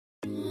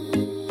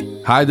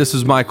Hi, this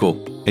is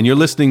Michael, and you're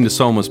listening to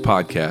Soma's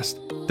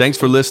podcast. Thanks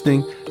for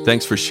listening.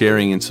 Thanks for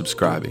sharing and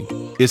subscribing.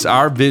 It's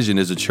our vision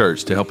as a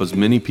church to help as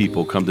many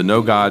people come to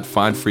know God,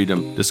 find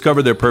freedom,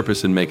 discover their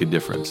purpose, and make a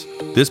difference.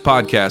 This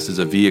podcast is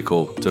a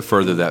vehicle to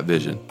further that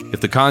vision.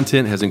 If the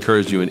content has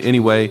encouraged you in any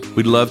way,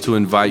 we'd love to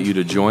invite you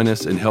to join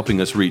us in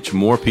helping us reach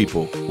more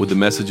people with the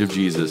message of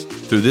Jesus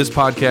through this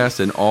podcast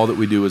and all that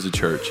we do as a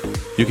church.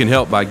 You can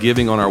help by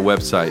giving on our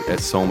website at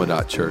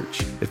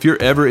soma.church. If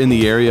you're ever in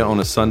the area on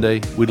a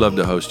Sunday, we'd love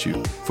to host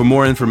you. For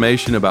more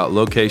information about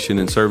location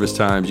and service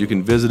times, you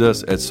can visit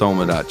us at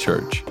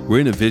soma.church. We're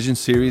in a vision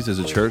series as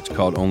a church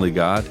called Only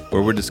God,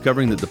 where we're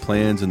discovering that the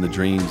plans and the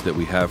dreams that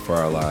we have for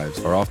our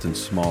lives are often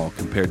small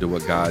compared to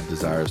what God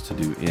desires to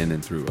do in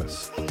and through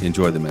us.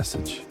 Enjoy the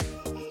message.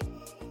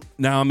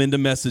 Now I'm into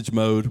message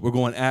mode. We're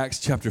going Acts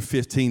chapter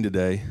 15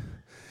 today.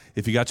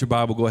 If you got your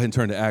Bible, go ahead and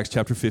turn to Acts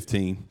chapter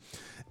 15.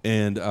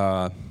 And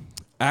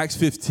Acts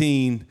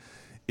 15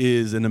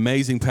 is an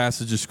amazing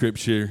passage of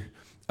Scripture.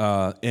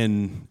 But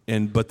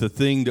the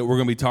thing that we're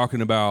going to be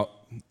talking about,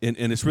 and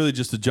it's really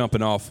just a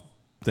jumping off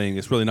thing.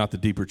 It's really not the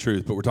deeper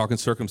truth, but we're talking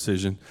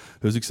circumcision.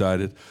 Who's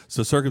excited?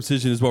 So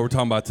circumcision is what we're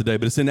talking about today.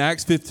 But it's in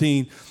Acts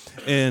 15,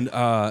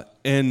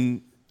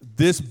 and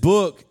this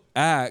book,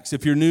 Acts,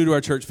 if you're new to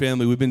our church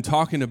family, we've been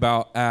talking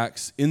about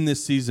Acts in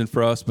this season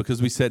for us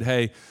because we said,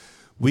 hey,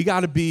 we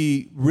got to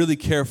be really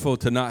careful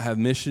to not have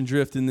mission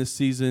drift in this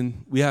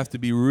season. We have to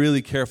be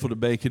really careful to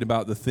make it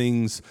about the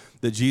things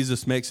that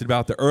Jesus makes it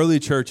about. The early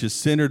church is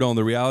centered on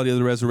the reality of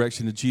the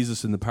resurrection of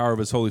Jesus and the power of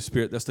his Holy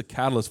Spirit. That's the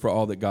catalyst for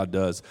all that God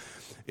does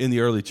in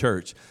the early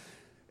church.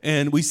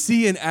 And we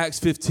see in Acts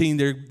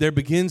 15, there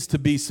begins to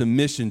be some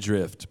mission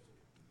drift.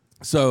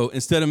 So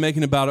instead of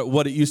making about it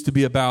what it used to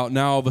be about,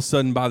 now all of a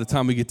sudden by the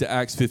time we get to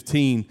Acts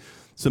 15,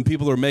 some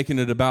people are making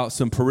it about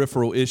some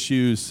peripheral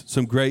issues,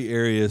 some gray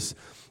areas.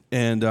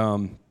 And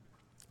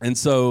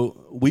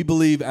so we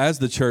believe as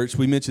the church,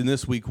 we mentioned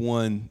this week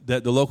one,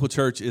 that the local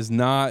church is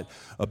not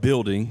a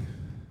building.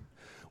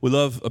 We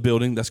love a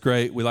building. That's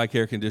great. We like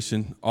air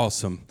conditioning.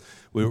 Awesome.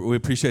 We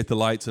appreciate the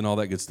lights and all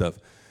that good stuff.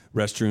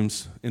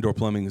 Restrooms, indoor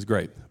plumbing is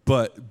great.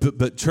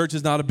 But church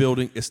is not a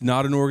building. It's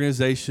not an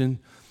organization.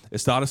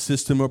 It's not a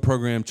system or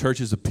program.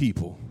 Church is a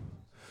people.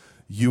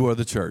 You are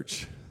the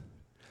church.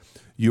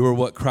 You are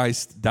what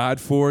Christ died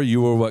for.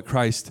 You are what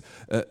Christ,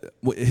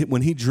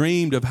 when he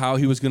dreamed of how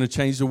he was going to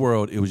change the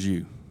world, it was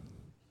you.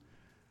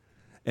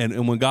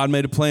 And when God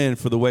made a plan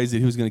for the ways that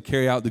he was going to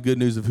carry out the good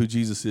news of who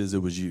Jesus is,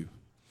 it was you.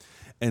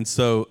 And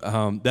so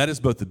that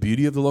is both the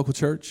beauty of the local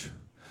church.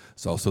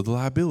 It's also the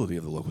liability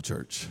of the local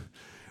church,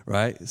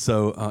 right?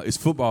 So it's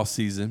football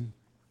season,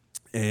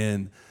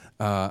 and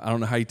I don't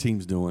know how your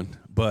team's doing,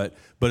 but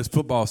it's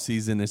football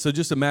season. And so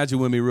just imagine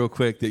with me real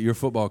quick that you're a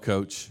football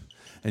coach,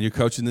 and you're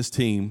coaching this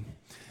team,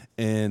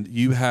 and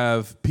you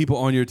have people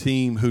on your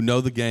team who know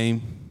the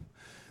game.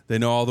 They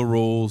know all the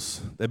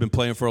rules. They've been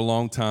playing for a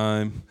long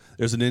time.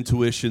 There's an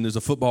intuition. There's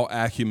a football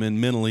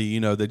acumen mentally.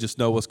 They just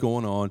know what's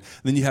going on. And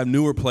then you have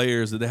newer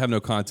players that they have no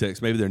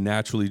context. Maybe they're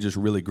naturally just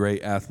really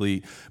great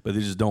athlete, but they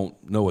just don't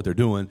know what they're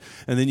doing.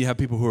 And then you have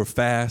people who are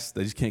fast.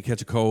 They just can't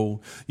catch a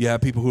cold. You have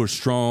people who are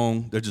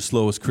strong. They're just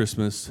slow as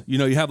Christmas. You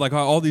have like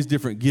all these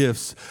different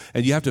gifts,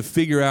 and you have to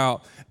figure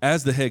out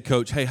as the head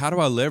coach, hey, how do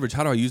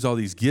I use all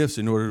these gifts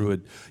in order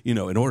to, in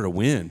order to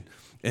win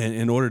and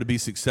in order to be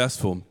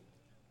successful?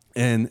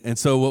 And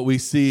so what we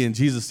see in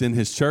Jesus in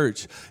his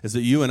church is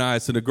that you and I,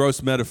 it's in a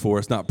gross metaphor,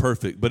 it's not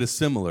perfect, but it's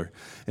similar,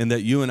 in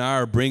that you and I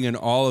are bringing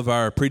all of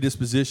our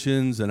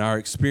predispositions and our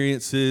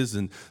experiences,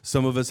 and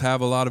some of us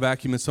have a lot of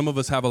acumen, some of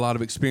us have a lot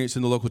of experience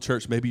in the local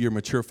church. Maybe you're a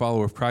mature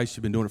follower of Christ,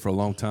 you've been doing it for a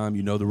long time,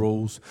 you know the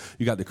rules,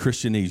 you got the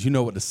Christianese, you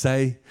know what to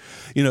say.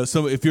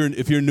 So if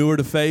you're newer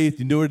to faith,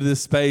 you're newer to this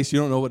space, you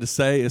don't know what to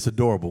say, it's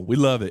adorable. We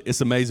love it.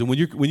 It's amazing. When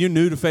you're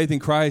new to faith in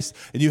Christ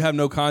and you have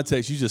no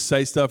context, you just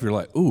say stuff, you're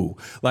like, ooh,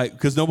 like,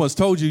 because no one's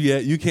told you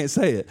yet, you can't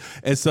say it.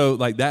 And so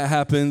like that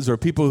happens, or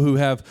people who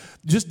have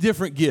just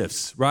different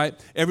gifts, right?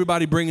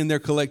 Everybody bringing their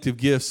collective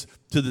gifts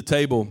to the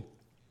table.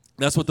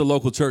 That's what the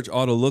local church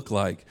ought to look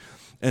like.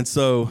 And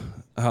so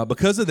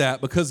because of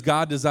that, because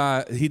God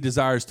he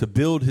desires to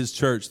build his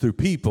church through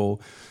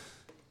people,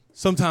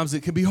 sometimes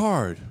it can be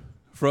hard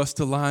for us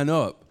to line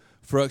up,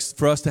 for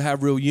us to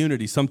have real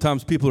unity.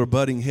 Sometimes people are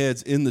butting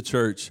heads in the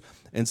church,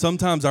 and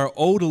sometimes our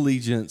old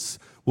allegiance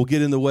will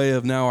get in the way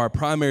of now our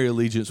primary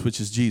allegiance,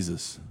 which is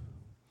Jesus.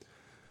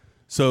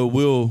 So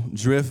we'll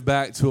drift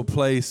back to a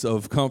place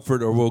of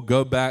comfort, or we'll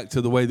go back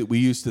to the way that we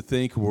used to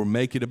think, or we'll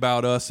make it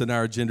about us and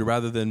our agenda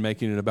rather than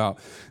making it about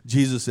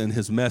Jesus and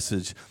his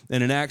message.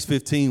 And in Acts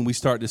 15, we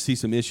start to see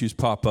some issues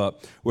pop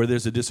up where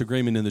there's a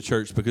disagreement in the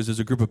church because there's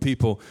a group of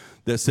people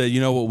that say,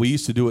 you know what, we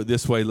used to do it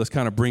this way. Let's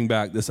kind of bring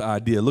back this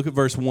idea. Look at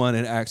verse 1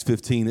 in Acts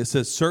 15. It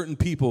says, certain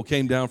people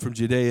came down from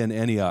Judea and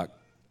Antioch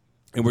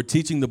and were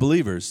teaching the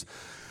believers,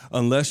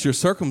 unless you're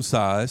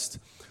circumcised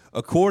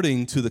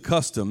according to the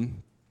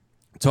custom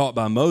taught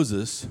by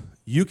Moses,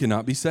 you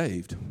cannot be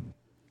saved.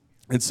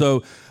 And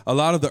so a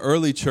lot of the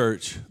early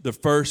church, the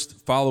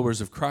first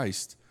followers of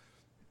Christ,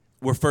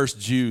 were first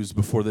Jews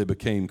before they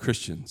became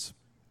Christians.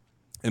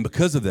 And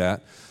because of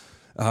that,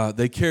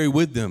 they carry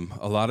with them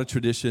a lot of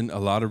tradition, a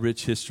lot of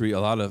rich history, a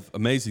lot of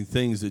amazing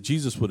things that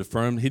Jesus would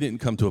affirm. He didn't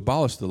come to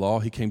abolish the law.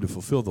 He came to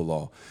fulfill the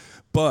law.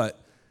 But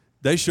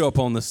they show up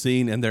on the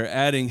scene and they're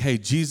adding, hey,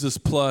 Jesus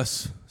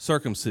plus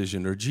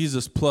circumcision, or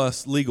Jesus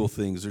plus legal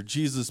things, or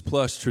Jesus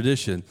plus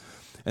tradition.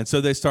 And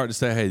so they start to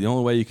say, hey, the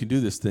only way you can do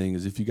this thing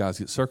is if you guys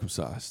get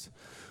circumcised,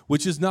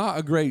 which is not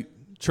a great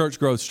church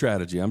growth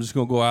strategy. I'm just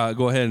going to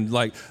go ahead and,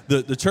 like,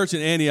 the church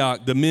in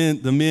Antioch, the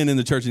men in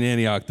the church in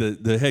Antioch,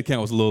 the head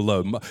count was a little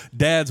low.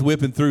 Dad's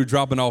whipping through,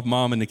 dropping off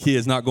mom and the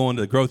kids, not going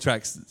to growth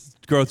track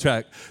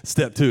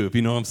step 2, if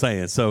you know what I'm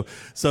saying.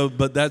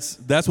 But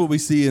that's what we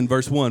see in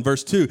verse 1.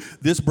 Verse 2,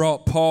 this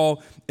brought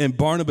Paul and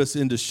Barnabas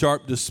into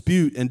sharp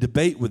dispute and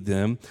debate with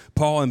them.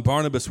 Paul and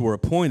Barnabas were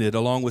appointed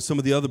along with some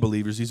of the other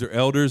believers. These are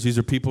elders. These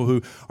are people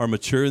who are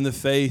mature in the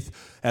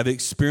faith, have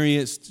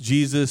experienced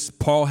Jesus.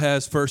 Paul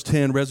has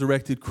firsthand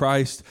resurrected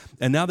Christ.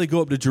 And now they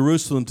go up to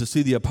Jerusalem to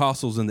see the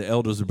apostles and the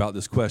elders about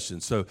this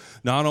question. So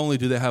not only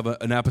do they have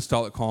an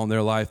apostolic call in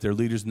their life, they're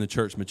leaders in the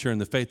church, mature in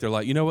the faith. They're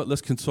like, you know what,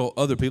 let's consult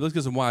other people. Let's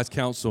get some wise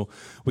counsel.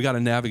 We got to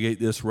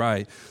navigate this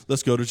right.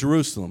 Let's go to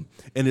Jerusalem.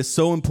 And it's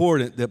so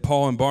important that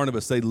Paul and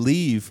Barnabas, they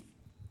leave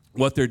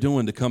what they're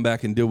doing to come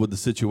back and deal with the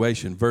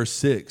situation. Verse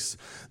 6,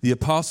 the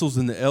apostles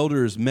and the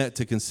elders met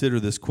to consider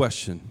this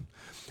question.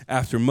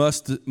 After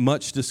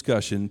much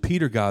discussion,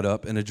 Peter got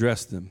up and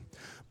addressed them.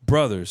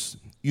 Brothers,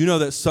 you know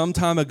that some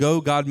time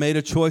ago God made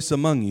a choice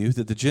among you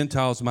that the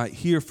Gentiles might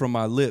hear from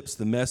my lips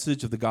the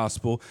message of the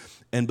gospel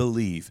and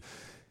believe.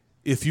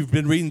 If you've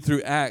been reading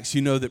through Acts,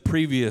 you know that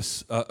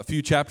a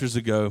few chapters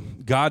ago,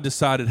 God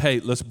decided, hey,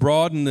 let's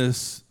broaden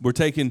this. We're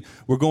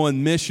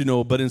going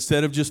missional, but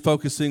instead of just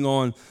focusing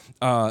on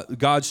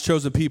God's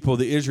chosen people,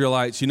 the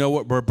Israelites, you know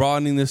what? We're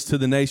broadening this to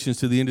the nations,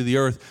 to the end of the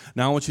earth.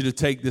 Now I want you to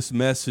take this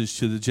message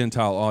to the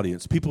Gentile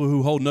audience. People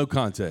who hold no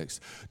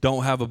context,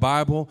 don't have a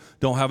Bible,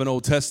 don't have an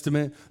Old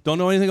Testament, don't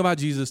know anything about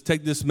Jesus.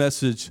 Take this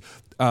message,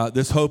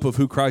 this hope of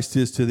who Christ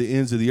is, to the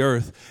ends of the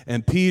earth.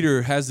 And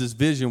Peter has this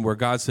vision where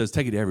God says,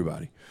 take it to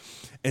everybody.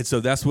 And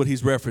so that's what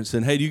he's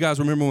referencing. Hey, do you guys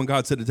remember when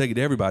God said to take it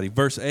to everybody?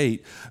 Verse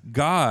 8,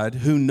 God,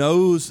 who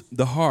knows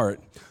the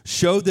heart,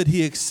 showed that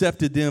he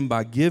accepted them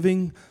by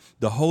giving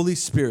the Holy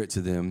Spirit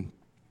to them,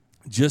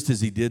 just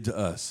as he did to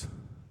us.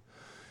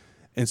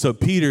 And so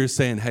Peter is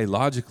saying, hey,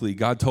 logically,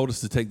 God told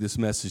us to take this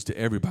message to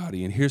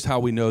everybody. And here's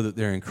how we know that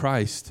they're in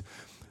Christ,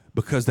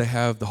 because they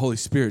have the Holy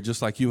Spirit,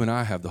 just like you and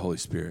I have the Holy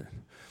Spirit.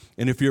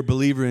 And if you're a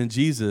believer in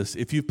Jesus,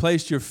 if you've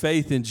placed your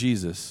faith in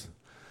Jesus,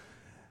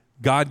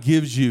 God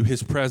gives you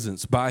his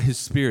presence by his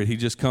Spirit. He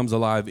just comes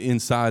alive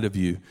inside of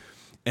you.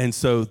 And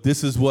so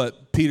this is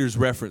what Peter's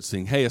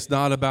referencing. Hey, it's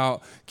not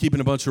about keeping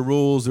a bunch of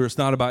rules, or it's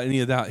not about any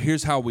of that.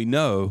 Here's how we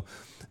know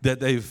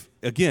that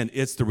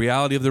it's the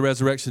reality of the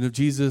resurrection of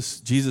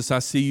Jesus. Jesus, I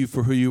see you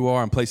for who you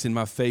are. I'm placing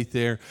my faith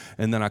there,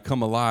 and then I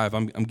come alive.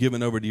 I'm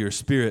given over to your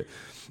Spirit.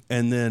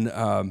 And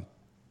then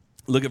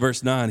look at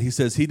verse 9. He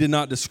says, he did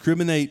not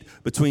discriminate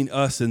between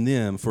us and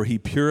them, for he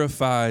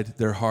purified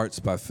their hearts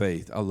by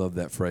faith. I love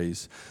that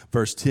phrase.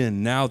 Verse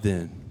 10, now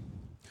then,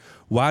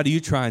 why do you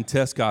try and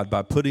test God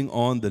by putting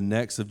on the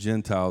necks of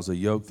Gentiles a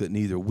yoke that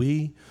neither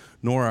we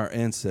nor our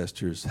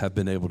ancestors have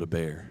been able to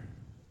bear?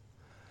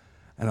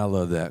 And I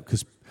love that,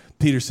 because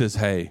Peter says,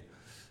 hey,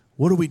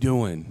 what are we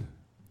doing?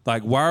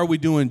 Like, why are we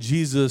doing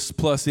Jesus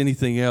plus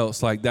anything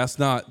else? Like,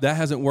 that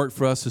hasn't worked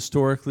for us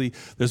historically.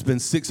 There's been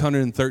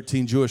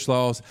 613 Jewish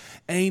laws.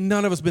 Ain't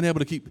none of us been able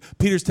to keep.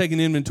 Peter's taking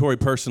inventory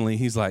personally.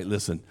 He's like,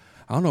 listen,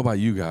 I don't know about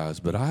you guys,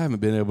 but I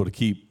haven't been able to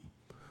keep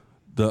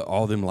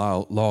all them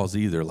laws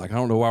either. Like, I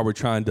don't know why we're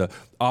trying to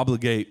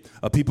obligate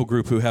a people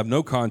group who have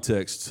no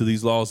context to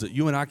these laws that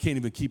you and I can't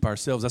even keep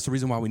ourselves. That's the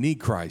reason why we need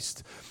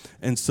Christ.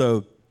 And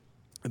so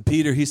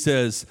Peter, he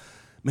says,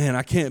 man,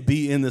 I can't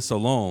be in this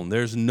alone.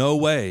 There's no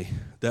way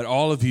that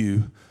all of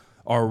you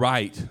are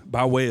right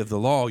by way of the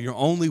law. You're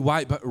only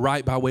right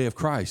by way of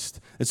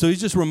Christ. And so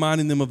he's just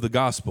reminding them of the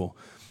gospel.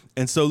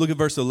 And so look at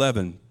verse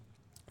 11.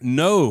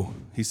 No,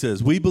 he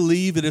says, we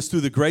believe it is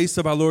through the grace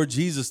of our Lord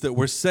Jesus that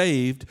we're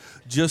saved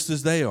just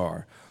as they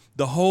are.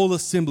 The whole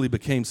assembly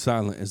became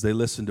silent as they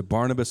listened to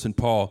Barnabas and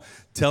Paul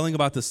telling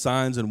about the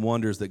signs and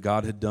wonders that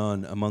God had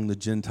done among the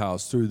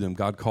Gentiles through them.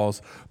 God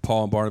calls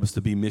Paul and Barnabas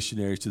to be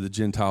missionaries to the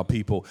Gentile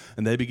people,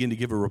 and they begin to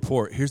give a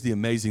report. Here's the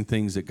amazing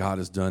things that God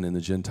has done in the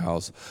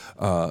Gentiles,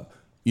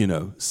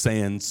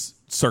 sans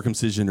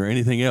circumcision or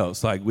anything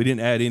else. Like, we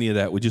didn't add any of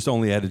that. We just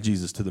only added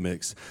Jesus to the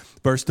mix.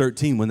 Verse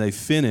 13, when they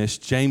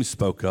finished, James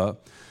spoke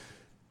up.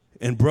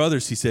 And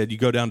brothers, he said, you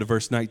go down to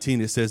verse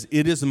 19, it says,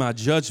 it is my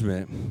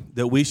judgment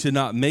that we should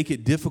not make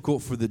it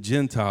difficult for the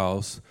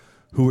Gentiles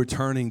who are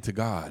turning to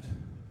God.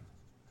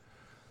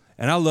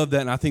 And I love that,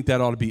 and I think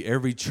that ought to be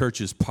every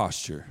church's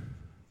posture.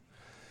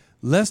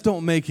 Let's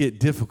don't make it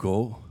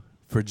difficult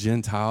for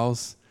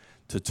Gentiles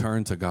to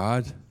turn to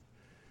God.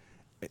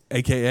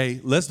 AKA,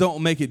 let's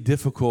don't make it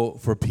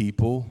difficult for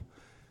people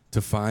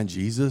to find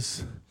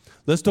Jesus.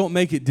 Let's don't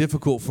make it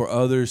difficult for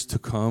others to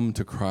come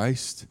to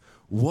Christ.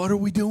 What are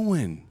we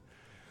doing?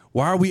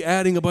 Why are we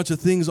adding a bunch of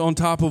things on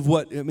top of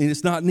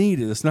it's not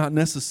needed. It's not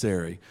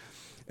necessary.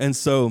 And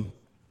so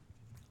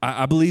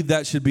I believe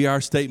that should be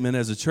our statement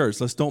as a church.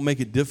 Let's don't make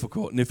it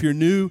difficult. And if you're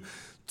new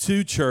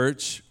to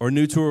church or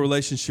new to a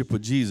relationship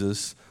with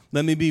Jesus,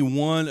 let me be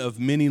one of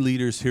many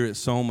leaders here at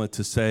Soma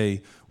to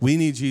say, we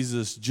need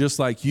Jesus just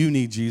like you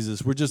need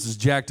Jesus. We're just as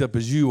jacked up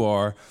as you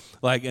are.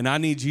 And I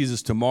need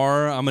Jesus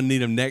tomorrow. I'm going to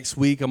need him next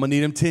week. I'm going to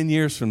need him 10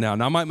 years from now.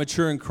 And I might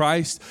mature in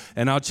Christ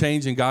and I'll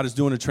change, and God is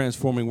doing a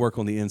transforming work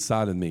on the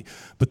inside of me.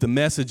 But the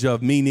message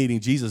of me needing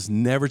Jesus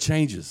never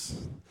changes.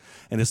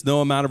 And it's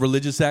no amount of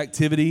religious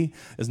activity.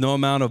 It's no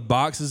amount of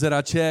boxes that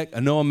I check.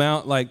 And no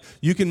amount,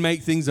 you can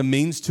make things a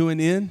means to an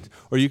end,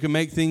 or you can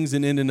make things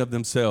an end in of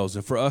themselves.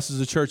 And for us as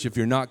a church, if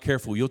you're not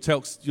careful, you'll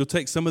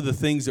take some of the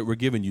things that we're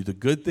giving you, the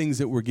good things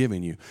that we're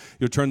giving you,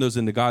 you'll turn those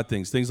into God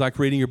things. Things like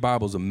reading your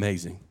Bible is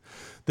amazing.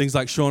 Things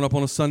like showing up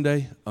on a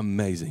Sunday,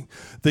 amazing.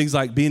 Things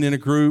like being in a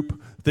group,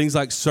 things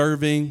like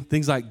serving,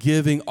 things like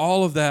giving,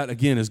 all of that,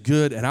 again, is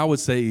good, and I would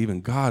say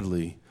even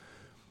godly.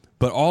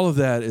 But all of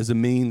that is a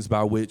means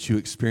by which you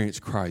experience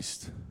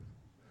Christ.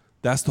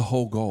 That's the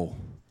whole goal.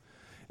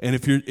 And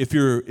if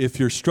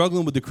you're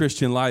struggling with the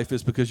Christian life,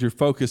 it's because you're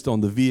focused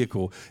on the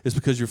vehicle. It's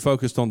because you're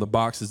focused on the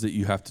boxes that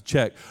you have to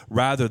check,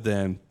 rather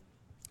than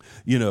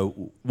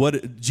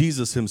what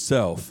Jesus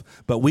himself.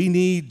 But we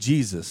need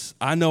Jesus.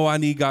 I know I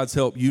need God's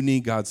help. You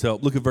need God's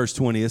help. Look at verse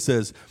 20. It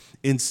says,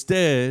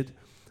 instead,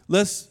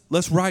 let's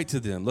write to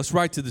them. Let's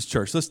write to this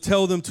church. Let's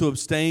tell them to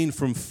abstain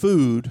from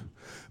food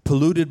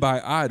polluted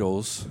by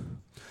idols,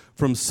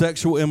 from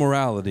sexual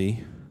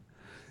immorality,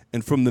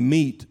 and from the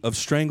meat of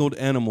strangled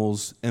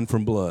animals, and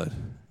from blood.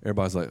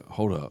 Everybody's like,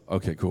 hold up.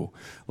 Okay, cool.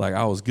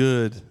 I was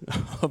good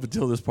up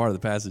until this part of the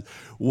passage.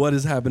 What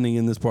is happening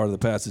in this part of the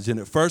passage?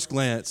 And at first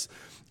glance,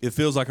 it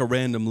feels like a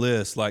random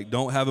list.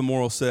 Don't have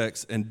immoral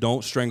sex and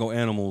don't strangle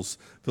animals.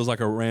 Feels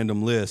like a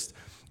random list.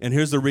 And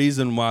here's the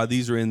reason why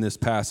these are in this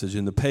passage.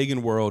 In the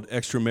pagan world,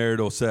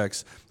 extramarital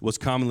sex was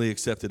commonly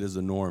accepted as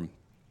a norm.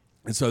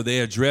 And so they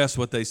address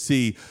what they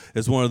see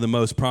as one of the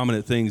most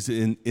prominent things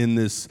in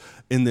this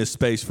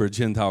space for a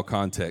Gentile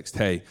context.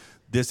 Hey,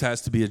 this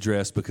has to be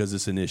addressed because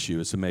it's an issue.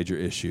 It's a major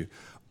issue.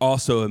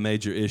 Also a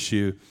major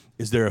issue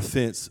is their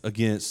offense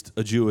against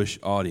a Jewish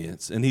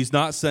audience. And he's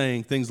not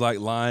saying things like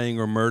lying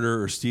or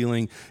murder or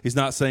stealing. He's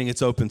not saying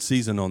it's open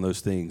season on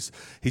those things.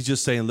 He's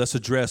just saying let's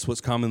address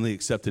what's commonly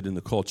accepted in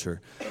the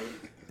culture.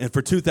 And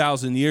for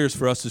 2,000 years,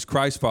 for us as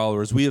Christ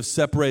followers, we have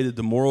separated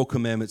the moral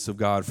commandments of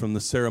God from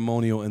the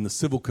ceremonial and the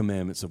civil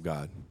commandments of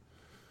God.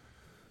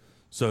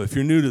 So if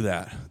you're new to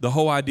that, the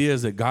whole idea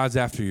is that God's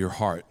after your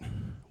heart.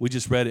 We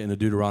just read it in a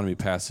Deuteronomy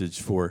passage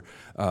for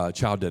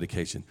child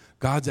dedication.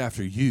 God's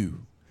after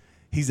you.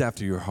 He's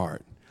after your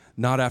heart.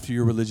 Not after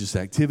your religious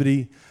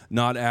activity,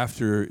 not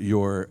after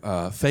your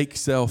fake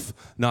self,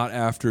 not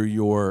after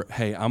your,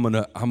 hey, I'm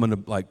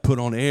gonna put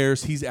on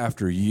airs. He's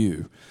after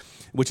you.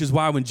 Which is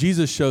why when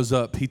Jesus shows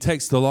up, he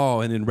takes the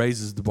law and then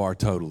raises the bar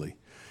totally.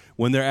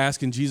 When they're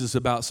asking Jesus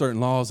about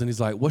certain laws, and he's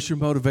like, what's your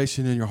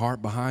motivation in your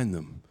heart behind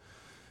them?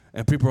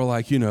 And people are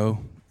like,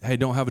 hey,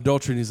 don't have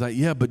adultery. And he's like,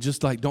 yeah, but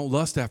just don't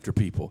lust after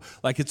people.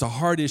 It's a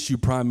heart issue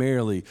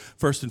primarily,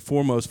 first and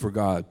foremost for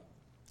God.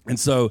 And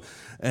so,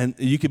 and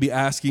you could be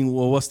asking,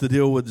 well, what's the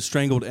deal with the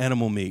strangled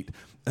animal meat?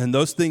 And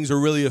those things are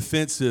really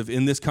offensive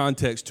in this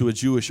context to a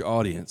Jewish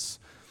audience.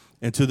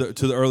 And to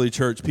the early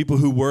church, people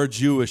who were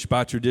Jewish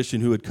by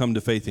tradition who had come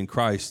to faith in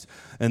Christ.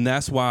 And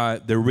that's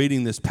why they're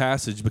reading this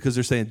passage, because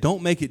they're saying,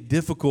 don't make it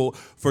difficult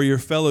for your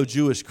fellow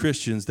Jewish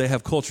Christians. They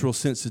have cultural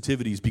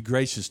sensitivities. Be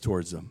gracious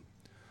towards them.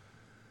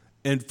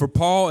 And for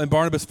Paul and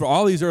Barnabas, for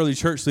all these early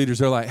church leaders,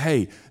 they're like,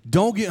 hey,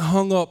 don't get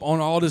hung up on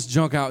all this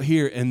junk out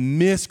here and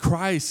miss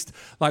Christ.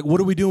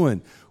 What are we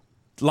doing?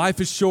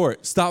 Life is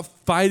short. Stop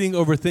fighting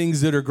over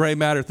things that are gray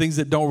matter, things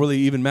that don't really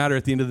even matter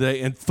at the end of the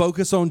day, and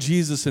focus on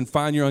Jesus and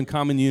find your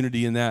uncommon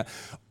unity in that.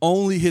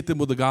 Only hit them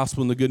with the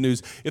gospel and the good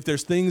news. If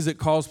there's things that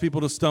cause people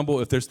to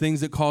stumble, if there's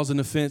things that cause an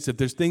offense, if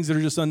there's things that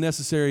are just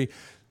unnecessary,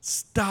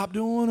 stop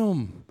doing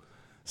them.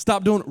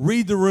 Stop doing it.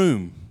 Read the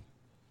room,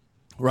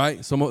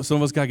 right? Some of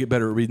us got to get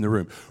better at reading the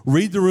room.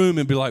 Read the room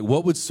and be like,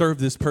 what would serve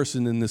this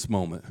person in this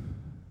moment?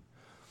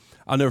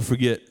 I'll never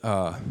forget,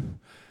 I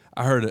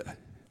heard it.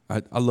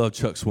 I love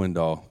Chuck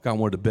Swindoll. Got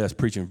one of the best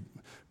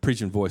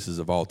preaching voices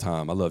of all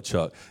time. I love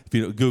Chuck. If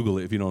you Google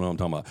it, if you don't know what I'm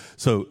talking about.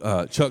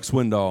 So Chuck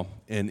Swindoll,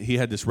 and he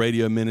had this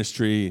radio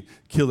ministry,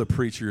 killer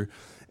preacher,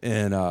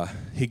 and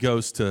he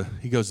goes to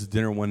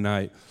dinner one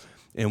night,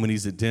 and when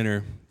he's at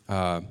dinner,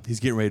 he's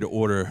getting ready to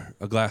order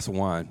a glass of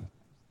wine.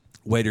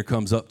 Waiter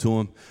comes up to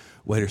him.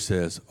 Waiter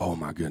says, "Oh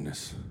my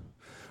goodness,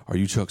 are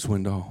you Chuck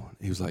Swindoll?"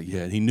 He was like,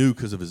 "Yeah," and he knew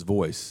because of his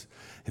voice,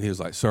 and he was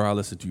like, "Sir, I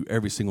listen to you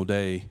every single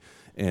day.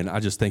 And I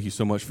just thank you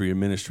so much for your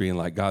ministry,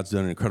 and God's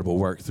done an incredible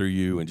work through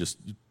you, and just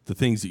the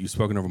things that you've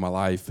spoken over my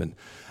life. And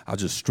I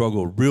just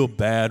struggled real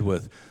bad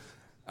with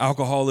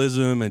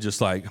alcoholism, and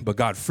but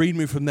God freed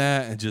me from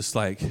that,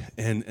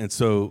 and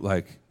so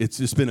it's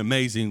just been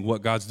amazing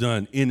what God's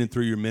done in and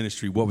through your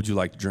ministry. What would you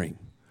like to drink?"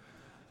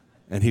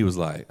 And he was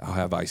like, "I'll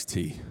have iced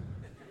tea."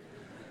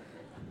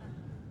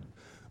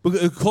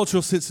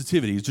 Cultural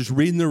sensitivity is just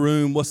reading the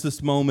room. What's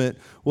this moment?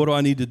 What do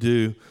I need to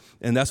do?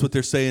 And that's what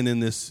they're saying in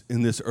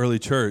this early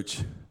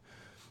church.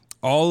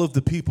 All of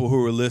the people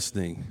who were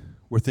listening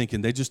were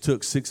thinking they just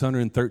took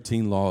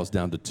 613 laws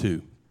down to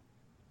 2.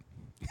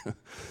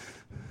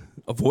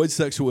 Avoid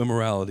sexual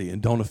immorality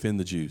and don't offend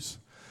the Jews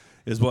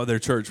is what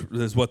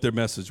their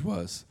message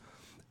was.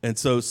 And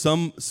so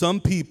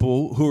some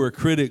people who are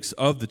critics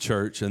of the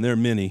church, and there are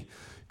many,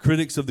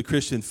 critics of the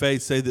Christian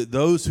faith, say that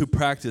those who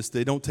practice,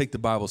 they don't take the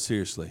Bible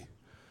seriously.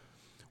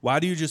 Why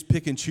do you just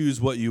pick and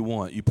choose what you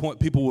want?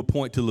 People would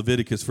point to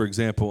Leviticus, for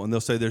example, and they'll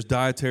say there's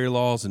dietary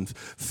laws and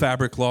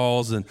fabric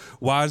laws, and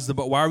why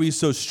are we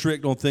so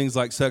strict on things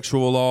like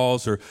sexual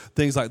laws or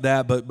things like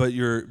that? But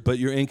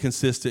you're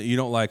inconsistent. You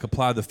don't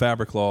apply the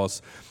fabric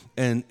laws,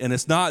 and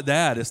it's not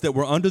that. It's that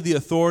we're under the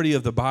authority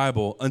of the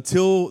Bible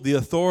until the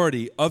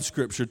authority of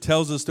Scripture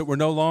tells us that we're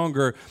no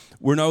longer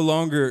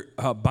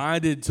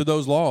binded to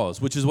those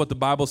laws, which is what the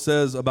Bible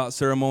says about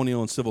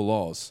ceremonial and civil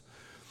laws.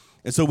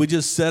 And so we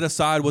just set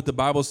aside what the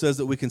Bible says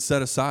that we can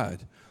set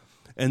aside.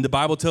 And the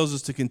Bible tells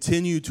us to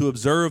continue to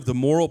observe the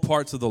moral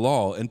parts of the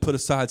law and put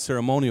aside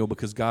ceremonial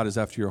because God is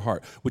after your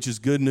heart, which is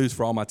good news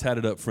for all my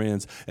tatted up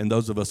friends and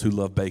those of us who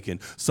love bacon.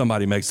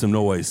 Somebody make some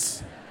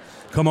noise.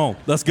 Come on,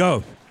 let's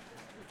go.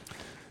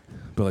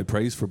 But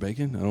praise for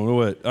bacon? I don't know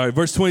what. All right,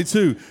 verse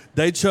 22.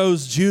 They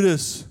chose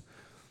Judas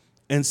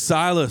and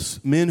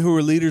Silas, men who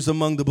were leaders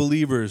among the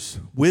believers.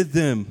 With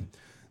them,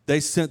 they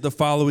sent the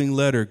following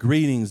letter.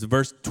 Greetings.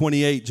 Verse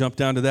 28, jump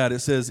down to that. It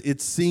says, it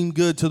seemed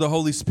good to the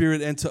Holy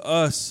Spirit and to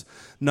us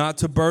not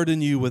to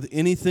burden you with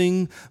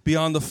anything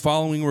beyond the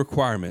following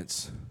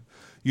requirements.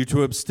 You're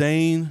to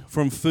abstain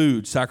from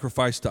food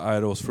sacrificed to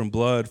idols, from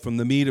blood, from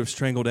the meat of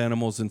strangled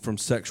animals, and from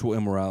sexual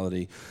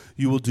immorality.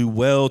 You will do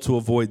well to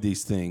avoid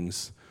these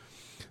things.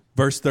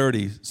 Verse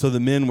 30, so the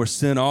men were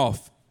sent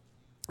off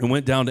and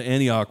went down to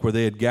Antioch, where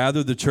they had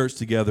gathered the church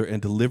together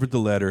and delivered the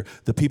letter.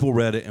 The people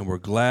read it and were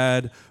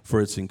glad for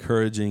its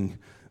encouraging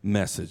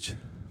message.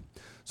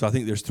 So I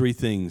think there's three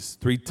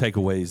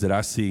takeaways that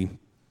I see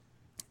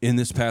in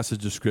this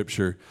passage of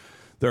Scripture.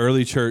 The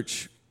early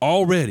church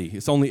already,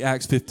 it's only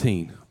Acts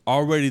 15,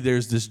 already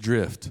there's this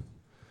drift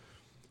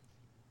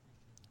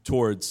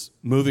towards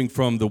moving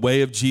from the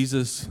way of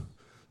Jesus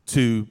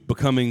to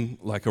becoming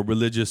like a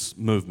religious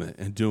movement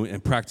and doing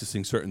and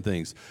practicing certain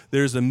things.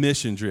 There's a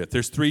mission drift.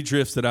 There's 3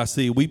 drifts that I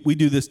see. We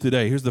do this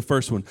today. Here's the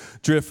first one.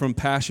 Drift from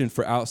passion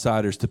for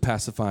outsiders to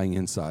pacifying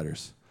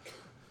insiders.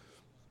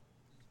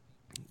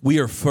 We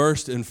are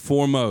first and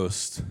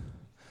foremost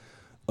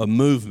a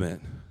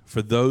movement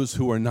for those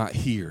who are not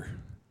here.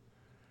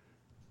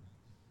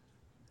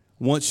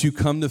 Once you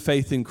come to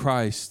faith in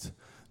Christ,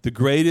 the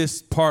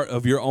greatest part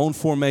of your own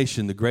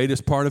formation, the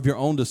greatest part of your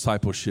own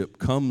discipleship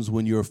comes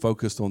when you're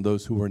focused on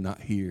those who are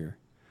not here.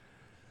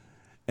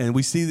 And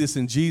we see this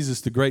in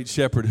Jesus, the great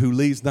shepherd who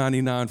leaves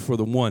 99 for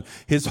the one.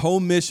 His whole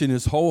mission,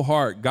 his whole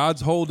heart,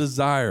 God's whole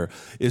desire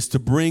is to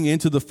bring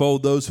into the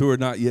fold those who are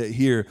not yet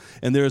here.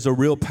 And there is a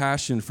real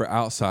passion for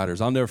outsiders.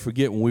 I'll never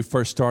forget when we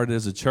first started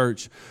as a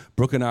church,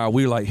 Brooke and I,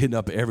 we were hitting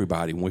up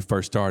everybody when we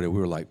first started. We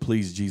were like,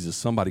 please, Jesus,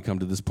 somebody come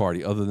to this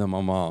party other than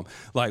my mom.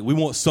 We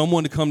want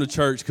someone to come to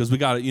church because we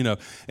got to,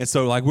 And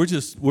so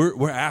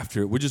we're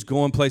after it. We're just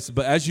going places.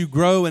 But as you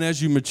grow and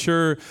as you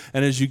mature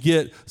and as you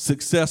get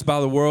success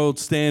by the world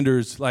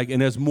standards,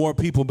 and as more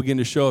people begin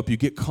to show up, you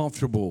get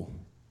comfortable.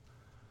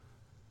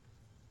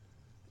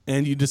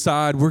 And you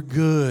decide, we're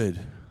good.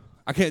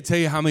 I can't tell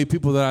you how many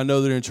people that I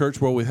know that are in church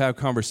world we have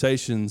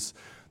conversations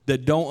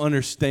that don't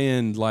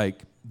understand,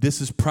 this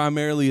is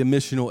primarily a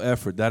missional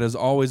effort. That is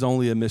always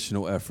only a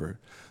missional effort.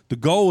 The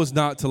goal is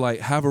not to,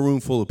 have a room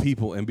full of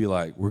people and be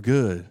like, we're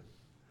good.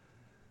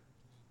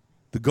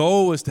 The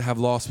goal is to have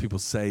lost people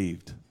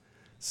saved.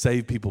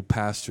 Save people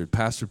pastored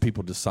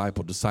people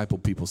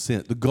discipled people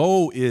sent. The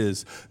goal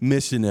is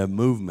mission and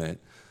movement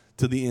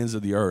to the ends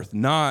of the earth.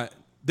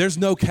 There's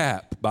no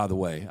cap, by the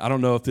way. I don't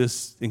know if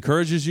this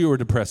encourages you or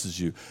depresses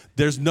you.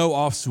 There's no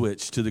off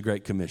switch to the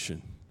Great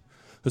Commission.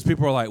 Because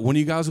people are like, when are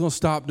you guys going to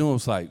stop doing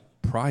it?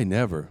 It's probably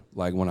never.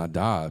 When I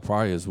die,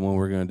 probably is when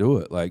we're going to do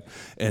it.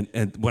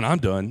 And when I'm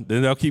done,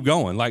 then they'll keep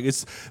going.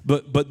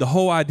 But the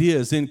whole idea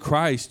is in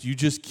Christ, you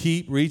just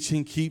keep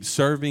reaching, keep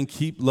serving,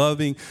 keep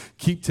loving,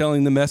 keep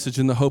telling the message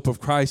and the hope of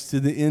Christ to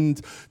the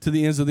ends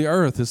of the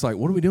earth. It's what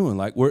are we doing?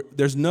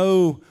 There's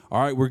no,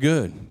 all right, we're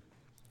good.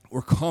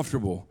 We're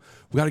comfortable.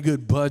 We got a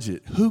good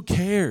budget. Who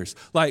cares?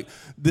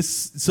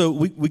 So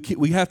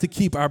we have to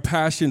keep our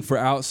passion for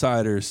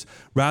outsiders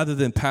rather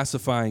than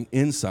pacifying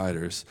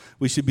insiders.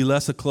 We should be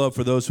less a club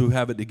for those who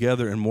have it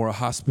together and more a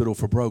hospital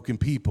for broken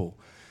people.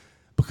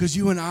 Because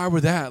you and I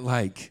were that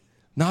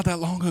not that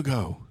long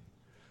ago.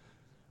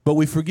 But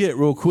we forget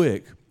real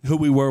quick who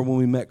we were when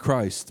we met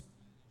Christ.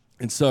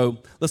 And so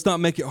let's not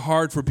make it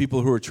hard for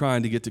people who are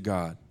trying to get to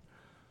God.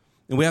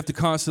 And we have to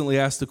constantly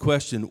ask the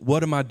question,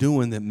 what am I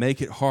doing that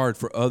make it hard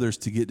for others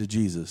to get to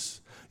Jesus?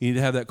 You need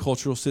to have that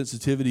cultural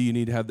sensitivity. You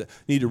need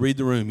to read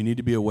the room. You need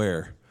to be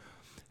aware.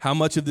 How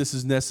much of this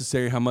is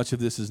necessary? How much of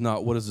this is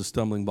not? What is the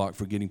stumbling block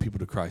for getting people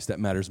to Christ?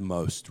 That matters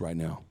most right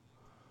now.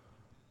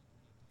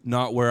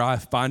 not where I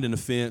find an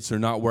offense or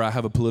not where I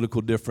have a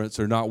political difference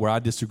or not where I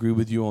disagree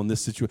with you on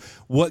this situation.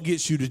 What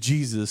gets you to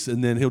Jesus?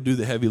 And then he'll do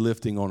the heavy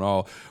lifting on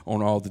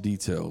all the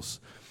details.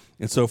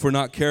 And so if we're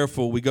not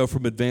careful, we go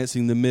from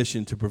advancing the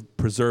mission to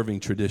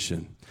preserving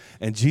tradition.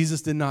 And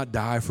Jesus did not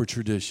die for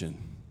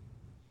tradition.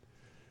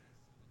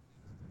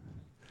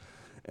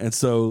 And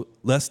so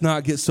let's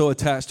not get so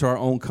attached to our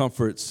own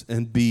comforts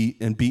and be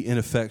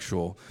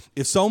ineffectual.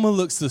 If Soma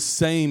looks the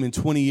same in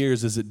 20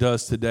 years as it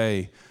does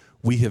today,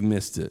 we have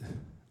missed it.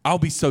 I'll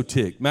be so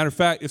ticked. Matter of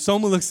fact, if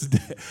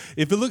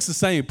it looks the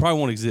same, it probably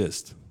won't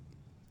exist.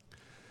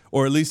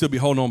 Or at least it'll be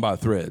holding on by a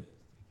thread.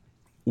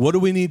 What do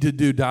we need to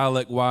do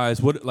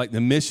dialect-wise? Like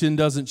the mission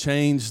doesn't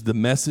change, the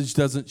message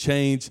doesn't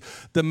change,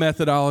 the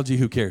methodology,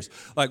 who cares?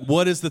 Like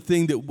what is the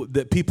thing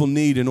that people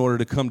need in order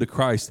to come to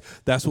Christ?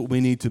 That's what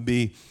we need to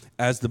be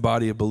as the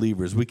body of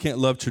believers. We can't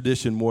love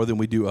tradition more than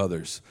we do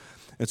others.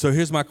 And so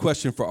here's my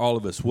question for all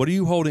of us. What are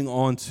you holding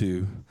on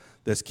to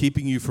that's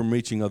keeping you from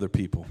reaching other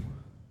people?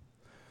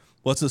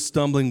 What's a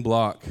stumbling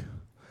block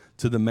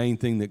to the main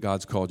thing that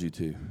God's called you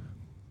to?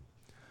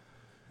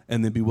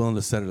 And then be willing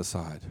to set it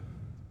aside.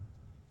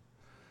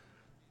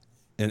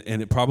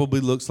 And it probably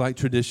looks like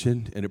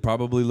tradition, and it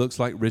probably looks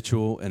like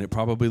ritual, and it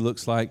probably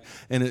looks like,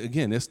 and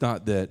again, it's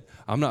not that,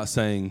 I'm not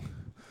saying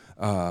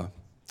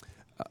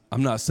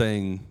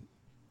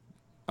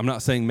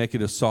make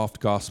it a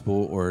soft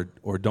gospel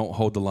or don't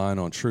hold the line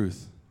on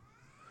truth.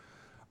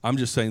 I'm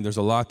just saying there's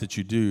a lot that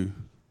you do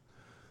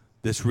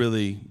that's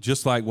really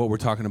just like what we're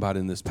talking about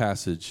in this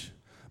passage,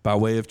 by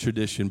way of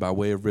tradition, by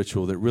way of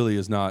ritual, that really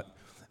is not,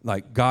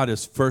 like God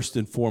is first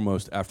and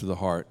foremost after the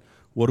heart.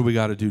 What do we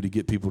got to do to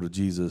get people to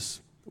Jesus?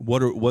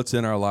 What's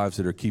in our lives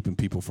that are keeping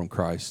people from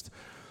Christ?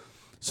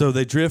 So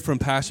they drift from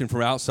passion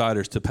for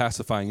outsiders to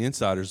pacifying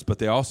insiders, but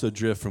they also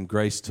drift from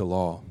grace to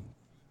law.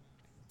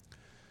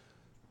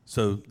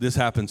 So this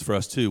happens for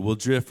us too. We'll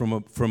drift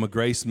from a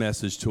grace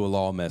message to a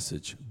law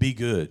message. Be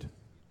good.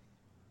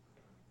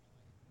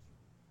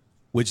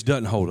 Which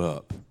doesn't hold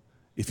up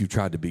if you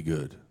tried to be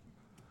good.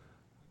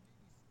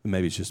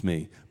 Maybe it's just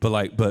me.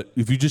 But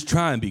if you just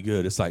try and be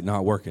good, it's like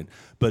not working.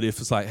 But if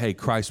it's like, hey,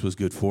 Christ was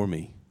good for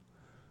me,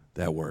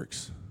 that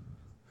works.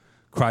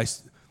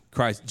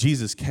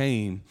 Jesus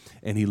came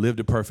and he lived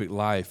a perfect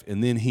life,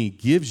 and then he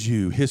gives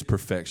you his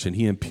perfection.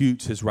 He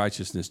imputes his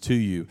righteousness to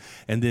you.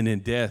 And then in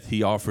death,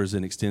 he offers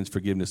and extends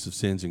forgiveness of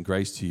sins and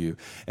grace to you.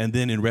 And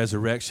then in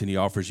resurrection, he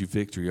offers you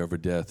victory over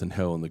death and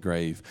hell and the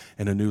grave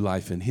and a new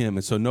life in him.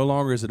 And so no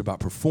longer is it about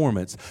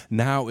performance.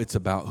 Now it's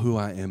about who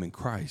I am in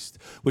Christ,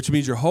 which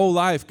means your whole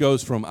life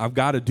goes from I've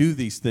got to do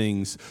these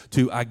things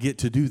to I get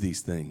to do these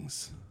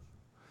things.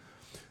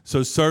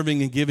 So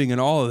serving and giving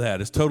and all of that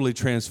is totally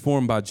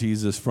transformed by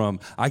Jesus from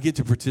I get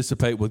to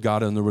participate with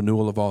God in the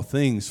renewal of all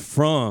things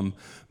from,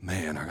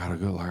 man, I got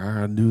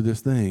to do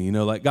this thing. You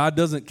know, like God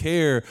doesn't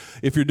care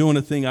if you're doing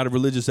a thing out of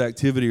religious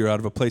activity or out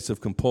of a place of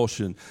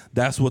compulsion.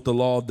 That's what the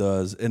law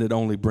does, and it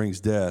only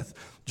brings death.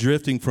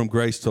 Drifting from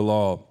grace to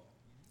law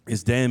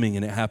is damning,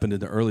 and it happened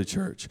in the early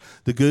church.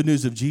 The good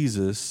news of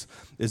Jesus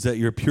is that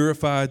you're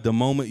purified the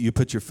moment you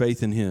put your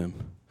faith in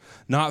him.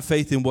 Not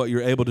faith in what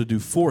you're able to do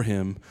for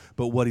him,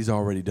 but what he's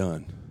already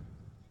done.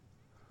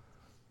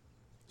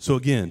 So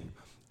again,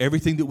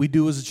 everything that we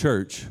do as a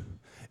church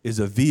is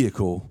a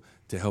vehicle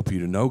to help you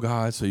to know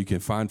God so you can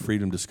find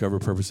freedom, discover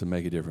purpose, and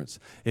make a difference.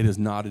 It is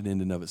not an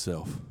end in of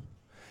itself.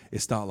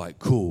 It's not like,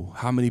 cool,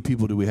 how many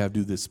people do we have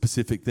do this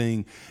specific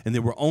thing? And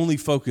then we're only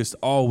focused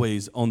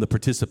always on the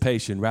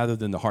participation rather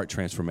than the heart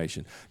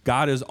transformation.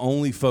 God is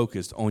only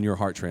focused on your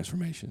heart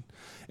transformation.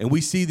 And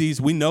we see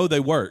these, we know they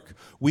work.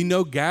 We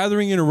know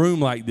gathering in a room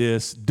like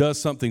this does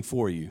something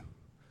for you.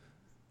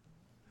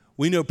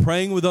 We know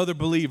praying with other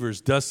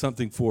believers does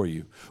something for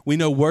you. We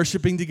know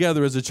worshiping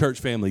together as a church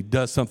family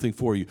does something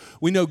for you.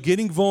 We know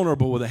getting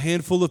vulnerable with a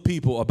handful of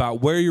people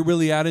about where you're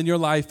really at in your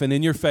life and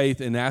in your faith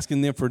and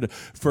asking them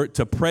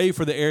to pray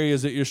for the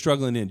areas that you're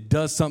struggling in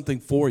does something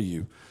for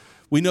you.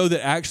 We know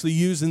that actually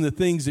using the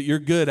things that you're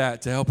good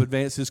at to help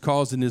advance his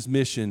cause and his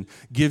mission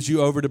gives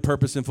you over to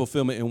purpose and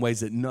fulfillment in ways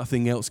that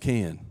nothing else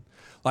can.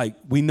 Like,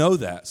 we know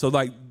that. So,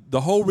 like,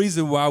 the whole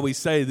reason why we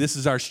say this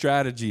is our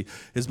strategy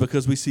is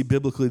because we see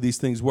biblically these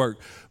things work.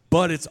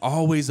 But it's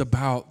always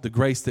about the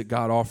grace that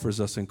God offers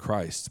us in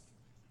Christ.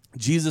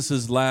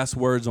 Jesus' last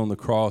words on the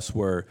cross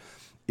were,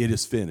 "It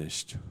is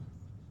finished."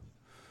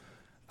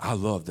 I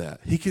love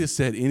that. He could have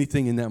said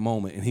anything in that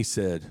moment, and he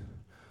said,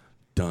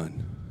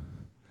 "Done.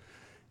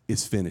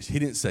 It's finished." He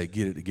didn't say,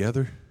 "Get it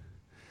together."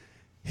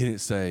 He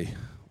didn't say,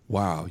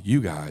 "Wow,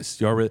 you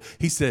guys, y'all ready?"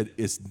 He said,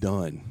 "It's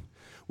done."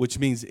 Which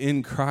means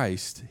in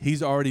Christ,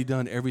 he's already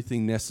done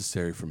everything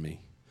necessary for me,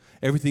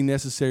 everything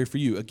necessary for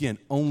you. Again,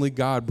 only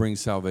God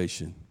brings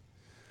salvation,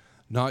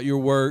 not your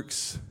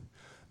works,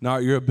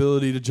 not your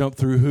ability to jump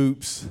through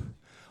hoops.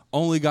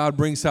 Only God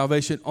brings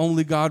salvation.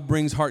 Only God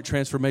brings heart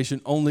transformation.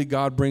 Only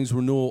God brings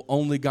renewal.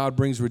 Only God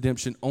brings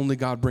redemption. Only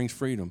God brings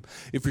freedom.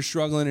 If you're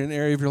struggling in an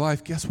area of your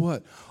life, guess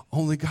what?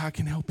 Only God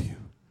can help you.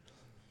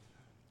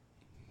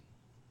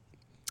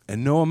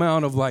 And no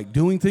amount of like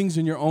doing things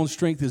in your own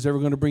strength is ever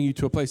going to bring you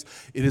to a place.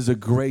 It is a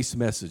grace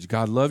message.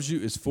 God loves you,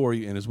 is for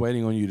you, and is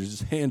waiting on you to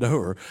just hand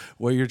over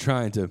where you're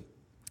trying to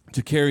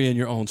carry in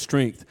your own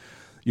strength.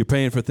 You're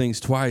paying for things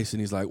twice,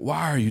 and he's like,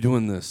 why are you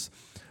doing this?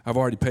 I've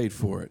already paid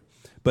for it.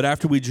 But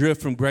after we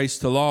drift from grace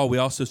to law, we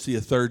also see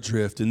a third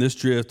drift, and this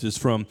drift is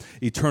from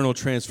internal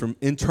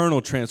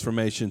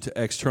transformation to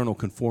external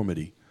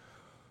conformity.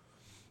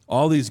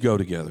 All these go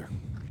together.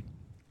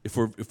 If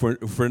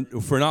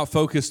we're not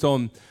focused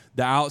on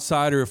the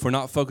outsider, if we're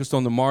not focused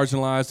on the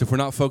marginalized, if we're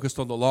not focused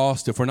on the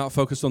lost, if we're not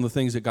focused on the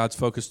things that God's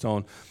focused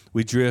on,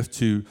 we drift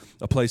to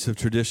a place of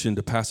tradition,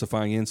 to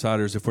pacifying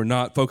insiders. If we're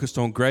not focused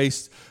on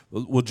grace,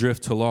 we'll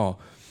drift to law.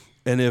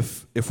 And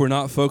if we're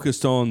not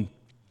focused on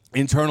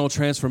internal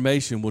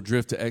transformation, we'll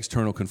drift to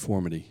external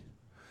conformity.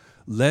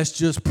 Let's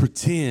just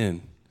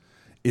pretend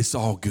it's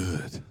all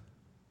good.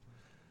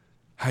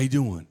 How you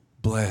doing?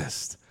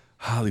 Blessed,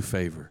 highly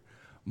favored.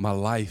 My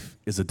life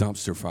is a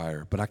dumpster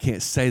fire, but I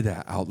can't say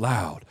that out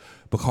loud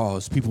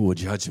because people will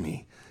judge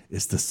me.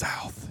 It's the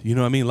South. You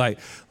know what I mean? Like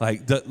I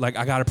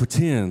got to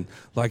pretend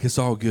like it's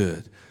all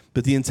good.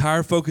 But the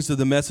entire focus of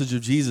the message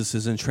of Jesus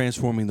is in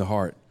transforming the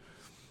heart.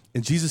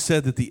 And Jesus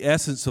said that the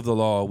essence of the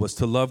law was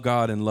to love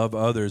God and love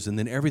others, and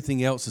then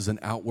everything else is an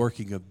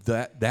outworking of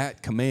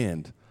that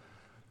command.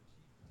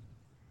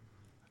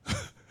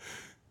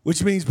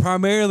 Which means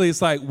primarily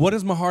it's like, what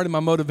is my heart and my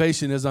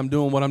motivation as I'm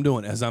doing what I'm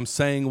doing, as I'm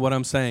saying what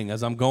I'm saying,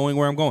 as I'm going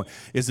where I'm going?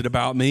 Is it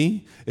about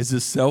me? Is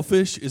this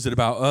selfish? Is it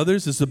about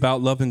others? Is it about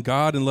loving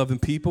God and loving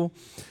people?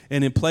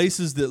 And in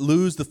places that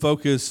lose the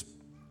focus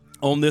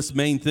on this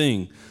main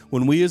thing,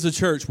 when we as a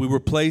church, we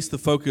replace the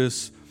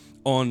focus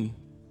on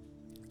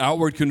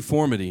outward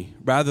conformity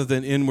rather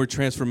than inward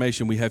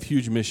transformation, we have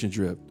huge mission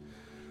drift.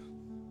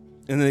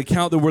 And the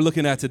account that we're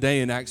looking at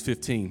today in Acts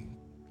 15,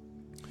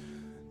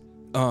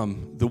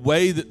 the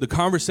way that the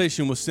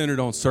conversation was centered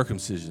on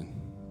circumcision,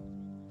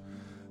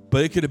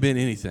 but it could have been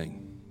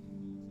anything.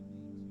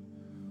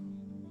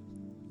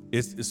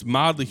 It's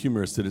mildly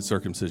humorous that it's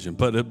circumcision,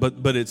 but it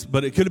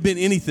could have been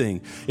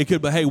anything. It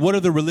could be, hey, what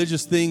are the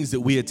religious things that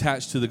we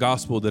attach to the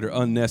gospel that are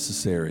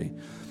unnecessary?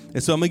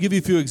 And so I'm going to give you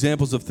a few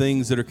examples of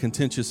things that are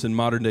contentious in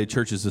modern day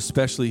churches,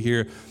 especially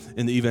here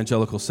in the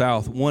evangelical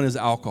South. One is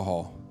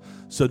alcohol.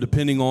 So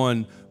depending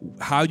on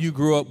how you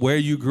grew up, where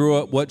you grew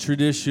up, what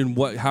tradition,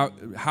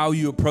 how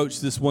you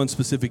approach this one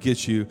specific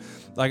issue,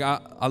 like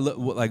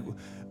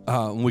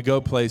when we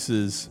go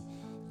places,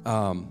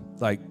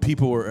 like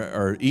people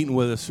are eating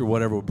with us or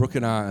whatever, Brooke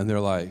and I, and they're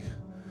like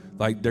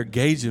they're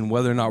gauging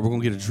whether or not we're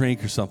gonna get a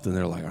drink or something.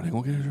 They're like, are they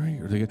gonna get a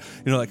drink? Or they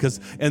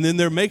and then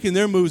they're making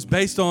their moves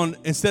based on,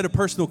 instead of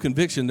personal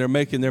conviction, they're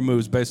making their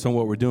moves based on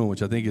what we're doing,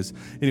 which I think is,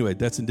 anyway,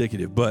 that's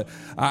indicative. But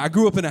I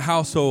grew up in a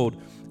household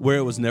where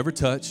it was never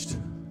touched.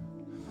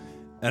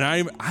 And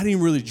I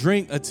didn't really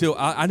drink until,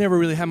 I never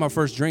really had my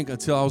first drink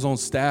until I was on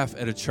staff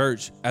at a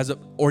church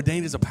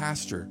ordained as a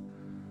pastor.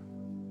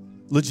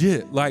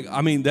 Legit.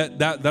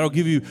 That'll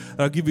give you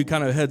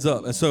kind of a heads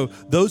up. And so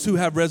those who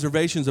have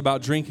reservations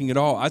about drinking at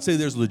all, I'd say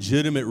there's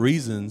legitimate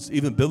reasons,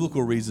 even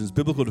biblical reasons,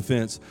 biblical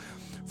defense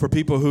for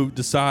people who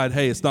decide,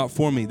 hey, it's not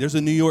for me. There's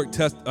a New York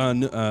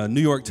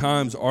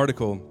Times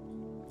article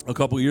a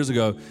couple years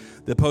ago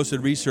that posted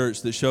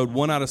research that showed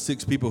 1 out of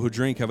 6 people who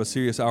drink have a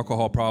serious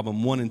alcohol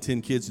problem. 1 in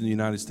 10 kids in the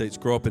United States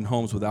grow up in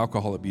homes with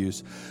alcohol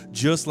abuse.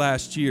 Just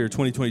last year,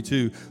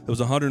 2022, there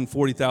was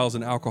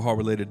 140,000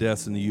 alcohol-related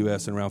deaths in the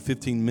U.S., and around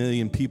 15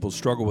 million people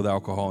struggle with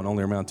alcohol, and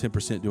only around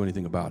 10% do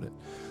anything about it.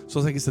 So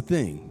it's like, it's a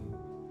thing.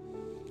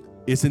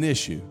 It's an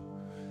issue.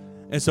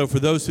 And so for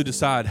those who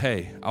decide,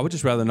 hey, I would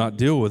just rather not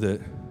deal with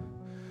it,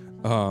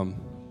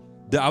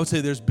 I would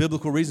say there's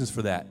biblical reasons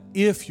for that,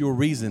 if your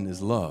reason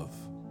is love.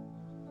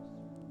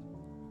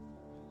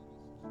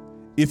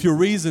 If your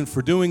reason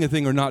for doing a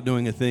thing or not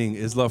doing a thing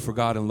is love for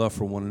God and love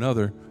for one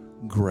another,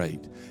 great.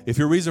 If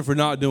your reason for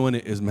not doing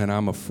it is, man,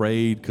 I'm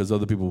afraid because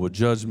other people will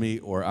judge me,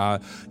 or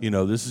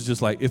this is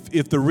just like,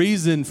 if the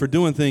reason for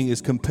doing thing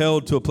is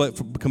compelled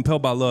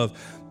by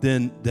love,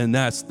 then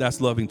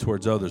that's loving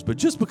towards others. But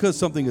just because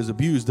something is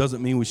abused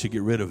doesn't mean we should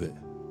get rid of it.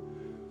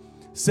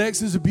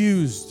 Sex is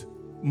abused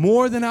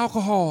more than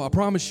alcohol, I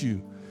promise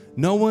you.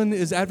 No one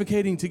is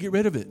advocating to get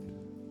rid of it.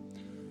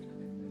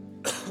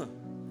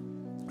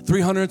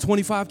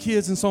 325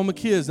 kids in Soma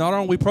Kids. Not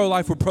only are we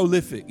pro-life, we're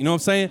prolific. You know what I'm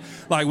saying?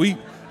 Like we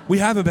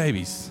having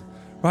babies,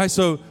 right?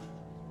 So,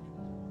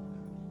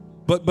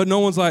 but no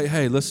one's like,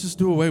 hey, let's just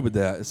do away with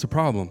that. It's a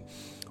problem.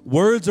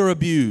 Words are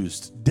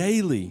abused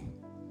daily.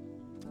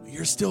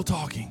 You're still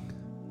talking.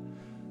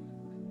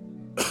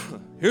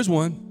 Here's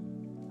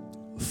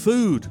one.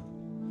 Food.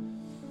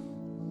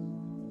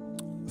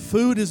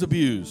 Food is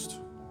abused.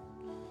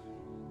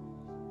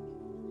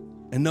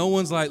 And no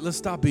one's like, let's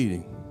stop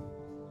eating.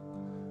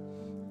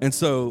 And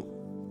so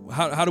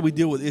how do we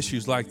deal with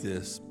issues like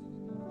this?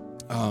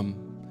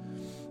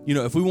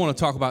 If we want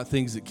to talk about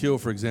things that kill,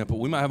 for example,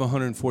 we might have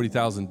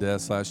 140,000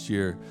 deaths last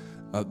year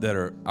that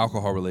are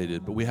alcohol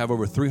related, but we have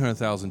over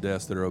 300,000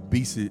 deaths that are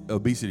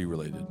obesity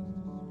related.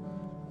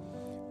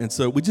 And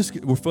so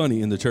we're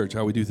funny in the church,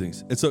 how we do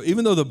things. And so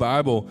even though the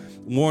Bible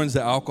warns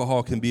that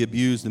alcohol can be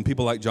abused and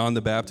people like John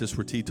the Baptist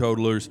were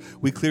teetotalers,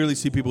 we clearly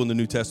see people in the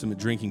New Testament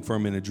drinking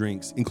fermented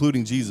drinks,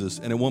 including Jesus.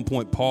 And at one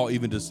point, Paul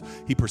even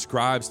he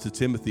prescribes to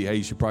Timothy, hey,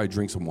 you should probably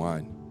drink some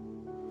wine.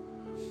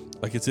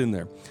 Like it's in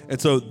there. And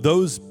so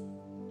those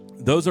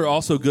are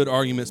also good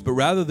arguments, but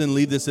rather than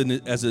leave this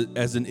as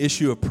an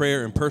issue of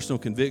prayer and personal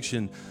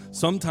conviction,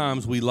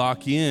 sometimes we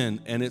lock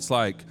in and it's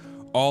like,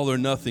 all or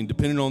nothing,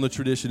 depending on the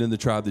tradition and the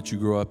tribe that you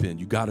grow up in.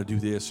 You got to do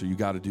this or you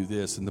got to do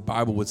this. And the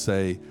Bible would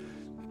say,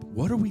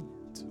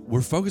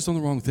 we're focused on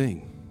the wrong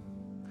thing.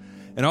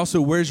 And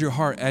also, where's your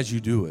heart as you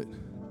do it?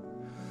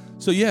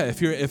 So yeah,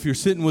 if you're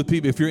sitting with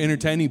people, if you're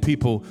entertaining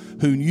people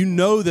who you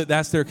know that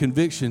that's their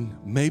conviction,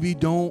 maybe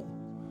don't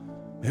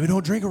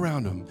drink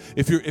around them.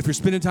 If you're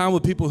spending time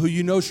with people who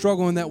you know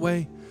struggle in that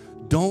way,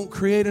 don't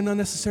create an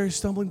unnecessary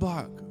stumbling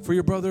block for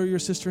your brother or your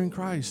sister in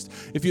Christ.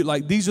 If you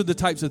like, these are the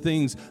types of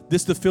things,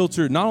 this is the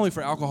filter, not only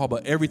for alcohol,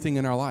 but everything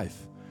in our life.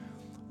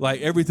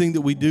 Like everything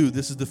that we do,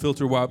 this is the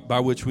filter by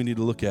which we need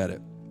to look at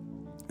it.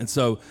 And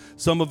so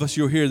some of us,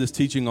 you'll hear this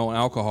teaching on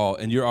alcohol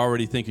and you're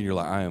already thinking, you're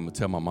like, I am going to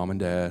tell my mom and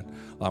dad,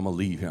 I'm going to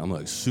leave here. I'm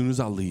like, as soon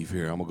as I leave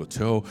here, I'm going to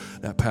go tell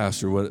that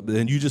pastor what,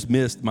 and you just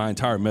missed my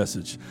entire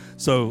message.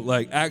 So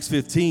like Acts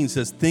 15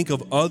 says, think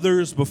of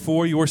others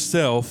before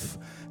yourself.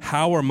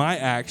 How are my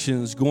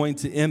actions going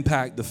to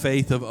impact the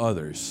faith of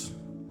others?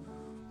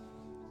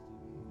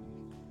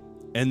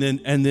 And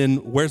then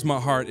where's my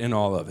heart in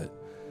all of it?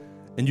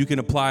 And you can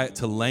apply it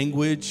to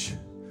language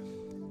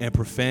and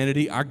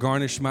profanity. I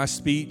garnish my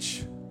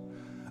speech.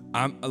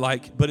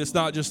 But it's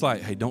not just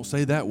like, hey, don't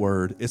say that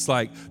word. It's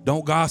like,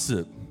 don't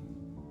gossip.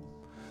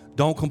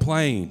 Don't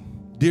complain.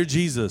 Dear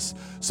Jesus,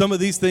 some of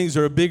these things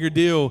are a bigger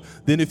deal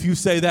than if you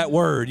say that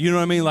word. You know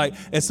what I mean?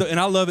 And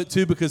I love it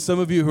too, because some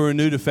of you who are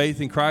new to faith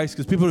in Christ,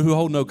 because people who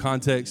hold no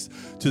context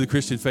to the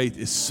Christian faith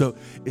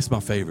it's my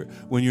favorite.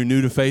 When you're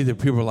new to faith and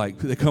people are like,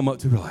 they come up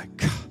to me like,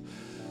 God,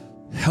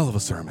 hell of a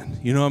sermon.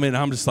 You know what I mean?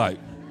 I'm just like,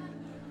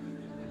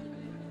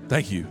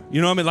 thank you.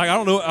 You know what I mean? Like, I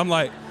don't know. I'm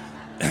like,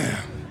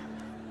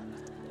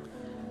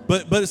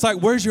 but it's like,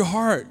 where's your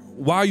heart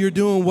while you're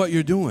doing what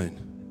you're doing?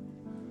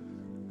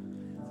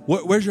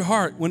 Where's your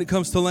heart when it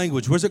comes to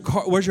language?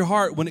 Where's your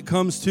heart when it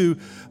comes to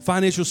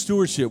financial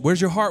stewardship?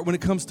 Where's your heart when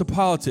it comes to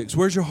politics?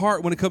 Where's your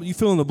heart when it comes, you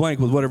fill in the blank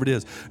with whatever it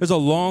is. There's a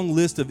long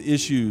list of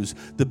issues.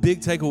 The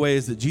big takeaway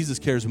is that Jesus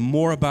cares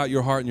more about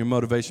your heart and your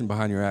motivation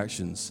behind your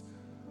actions.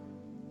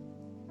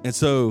 And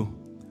so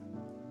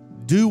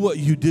do what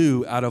you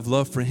do out of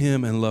love for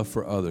him and love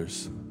for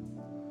others.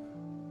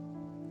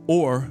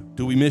 Or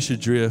do we miss a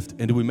drift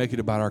and do we make it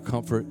about our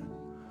comfort?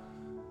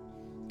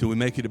 Do we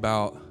make it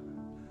about,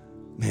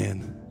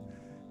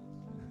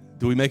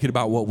 do we make it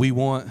about what we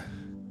want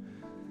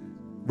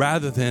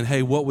rather than,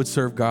 hey, what would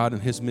serve God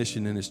and his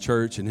mission and his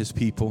church and his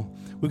people?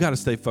 We've got to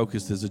stay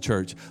focused as a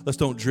church. Let's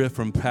don't drift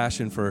from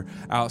passion for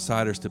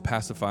outsiders to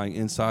pacifying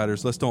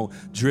insiders. Let's don't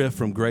drift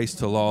from grace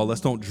to law.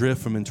 Let's don't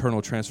drift from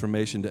internal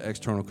transformation to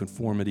external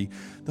conformity.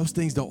 Those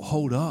things don't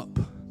hold up.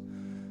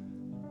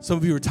 Some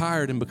of you are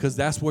tired, and because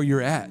that's where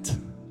you're at.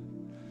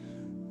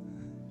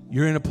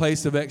 You're in a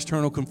place of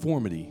external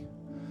conformity.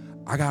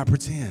 I got to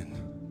pretend.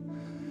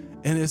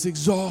 And it's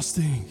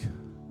exhausting.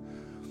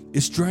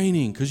 It's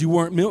draining because you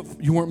weren't meant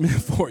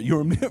for it. You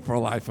were meant for a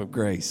life of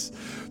grace.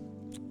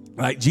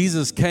 Like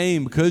Jesus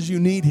came because you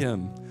need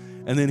him.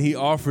 And then he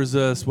offers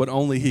us what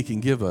only he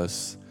can give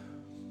us.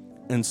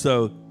 And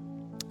so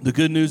the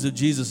good news of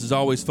Jesus is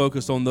always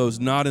focused on those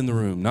not in the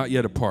room, not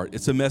yet apart.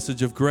 It's a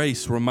message of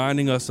grace,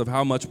 reminding us of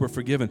how much we're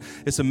forgiven.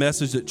 It's a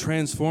message that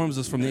transforms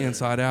us from the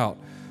inside out.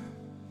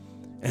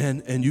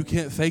 And you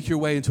can't fake your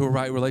way into a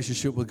right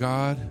relationship with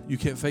God. You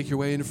can't fake your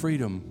way into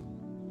freedom.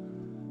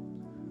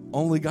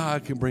 Only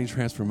God can bring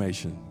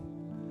transformation.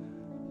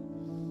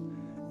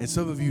 And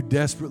some of you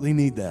desperately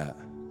need that.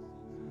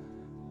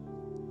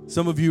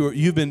 Some of you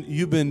you've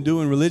been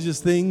doing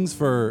religious things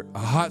for a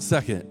hot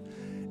second,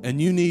 and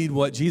you need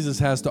what Jesus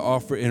has to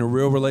offer in a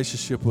real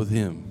relationship with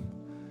him.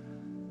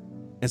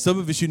 And some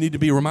of us, you need to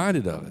be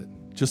reminded of it.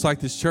 Just like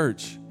this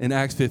church in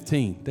Acts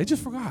 15. They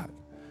just forgot.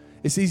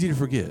 It's easy to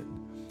forget.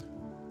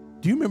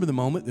 Do you remember the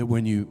moment that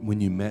when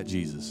you met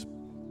Jesus?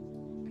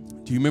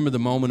 Do you remember the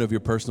moment of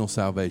your personal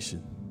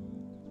salvation?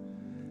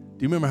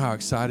 Do you remember how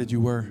excited you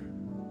were?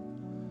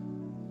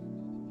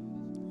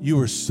 You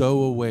were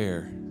so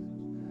aware.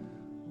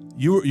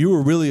 You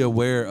were really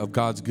aware of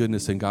God's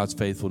goodness and God's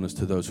faithfulness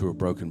to those who are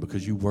broken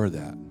because you were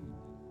that.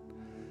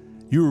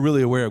 You were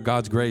really aware of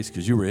God's grace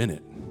because you were in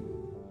it.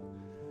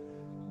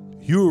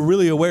 You were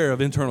really aware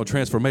of internal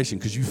transformation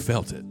because you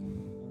felt it.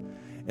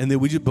 And then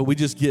we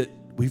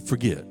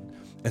forget.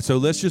 And so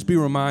let's just be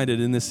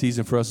reminded in this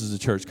season for us as a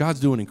church, God's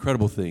doing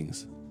incredible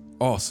things.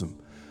 Awesome.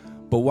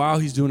 But while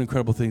he's doing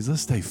incredible things,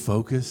 let's stay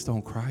focused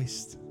on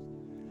Christ.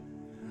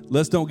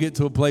 Let's don't get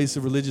to a place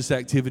of religious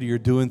activity or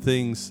doing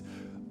things,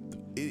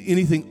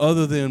 anything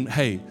other than,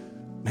 hey,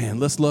 man,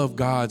 let's love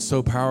God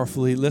so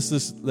powerfully. Let's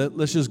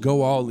just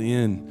go all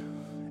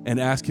in and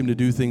ask him to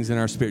do things in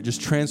our spirit.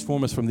 Just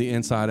transform us from the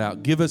inside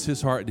out. Give us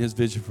his heart and his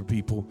vision for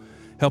people.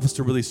 Help us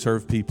to really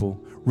serve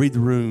people, read the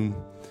room,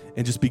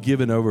 and just be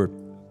given over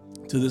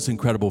to this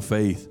incredible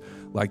faith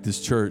like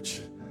this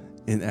church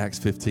in Acts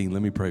 15.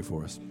 Let me pray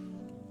for us.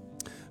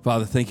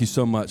 Father, thank you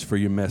so much for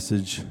your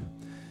message.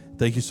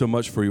 Thank you so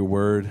much for your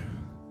word.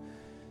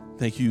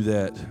 Thank you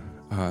that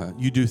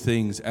you do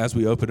things as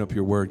we open up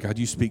your word. God,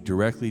 you speak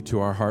directly to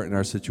our heart and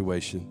our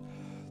situation.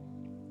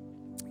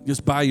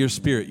 Just by your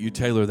spirit, you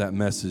tailor that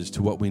message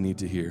to what we need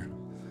to hear.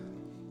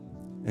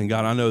 And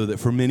God, I know that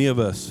for many of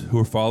us who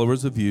are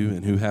followers of you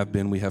and who have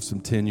been, we have some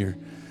tenure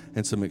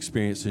and some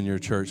experience in your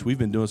church. We've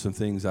been doing some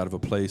things out of a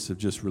place of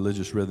just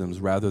religious rhythms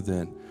rather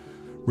than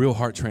real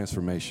heart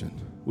transformation.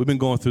 We've been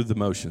going through the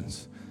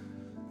motions.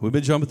 We've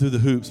been jumping through the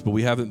hoops, but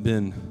we haven't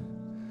been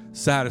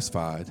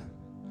satisfied.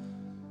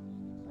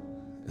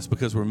 It's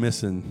because we're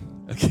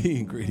missing a key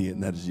ingredient,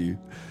 and that is you.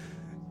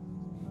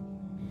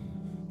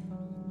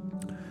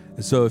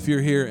 And so if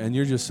you're here and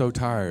you're just so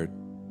tired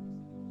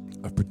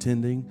of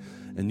pretending,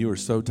 and you are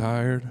so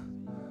tired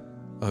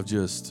of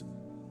just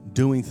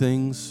doing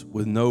things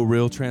with no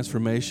real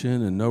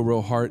transformation and no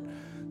real heart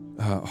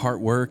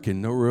work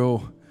and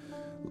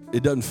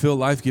it doesn't feel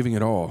life-giving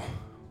at all.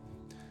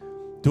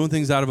 Doing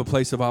things out of a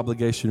place of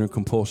obligation or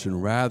compulsion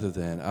rather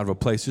than out of a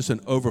place, just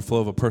an overflow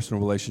of a personal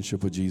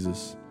relationship with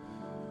Jesus.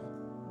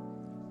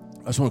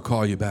 I just want to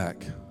call you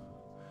back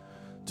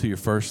to your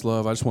first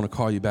love. I just want to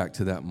call you back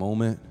to that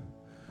moment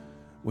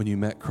when you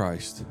met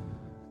Christ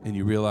and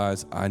you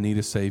realize, I need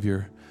a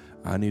Savior,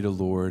 I need a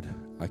Lord,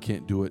 I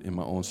can't do it in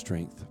my own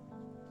strength.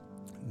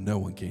 No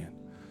one can.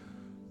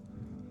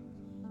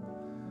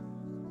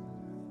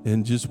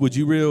 And just with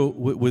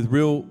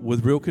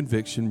real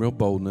conviction, real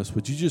boldness,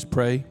 would you just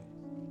pray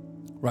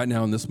right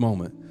now in this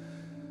moment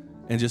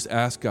and just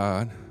ask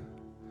God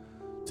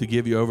to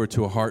give you over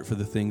to a heart for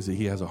the things that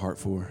he has a heart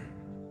for?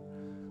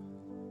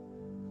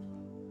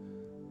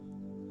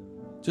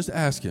 Just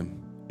ask him.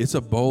 It's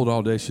a bold,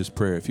 audacious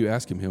prayer. If you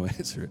ask him, he'll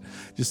answer it.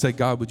 Just say,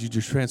 God, would you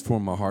just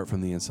transform my heart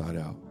from the inside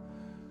out?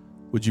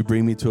 Would you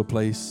bring me to a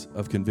place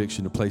of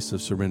conviction, a place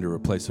of surrender, a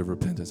place of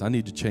repentance? I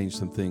need to change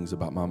some things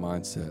about my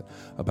mindset,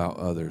 about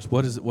others.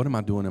 What am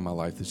I doing in my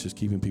life that's just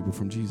keeping people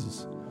from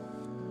Jesus?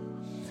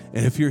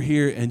 And if you're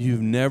here and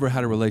you've never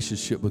had a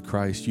relationship with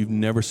Christ, you've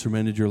never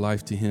surrendered your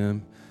life to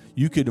him,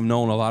 you could have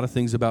known a lot of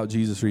things about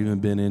Jesus or even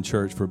been in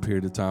church for a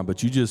period of time, but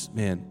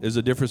there's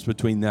a difference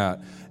between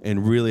that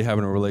and really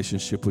having a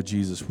relationship with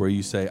Jesus where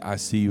you say, I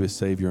see you as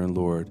Savior and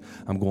Lord.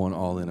 I'm going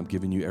all in. I'm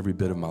giving you every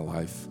bit of my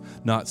life.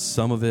 Not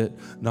some of it,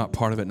 not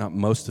part of it, not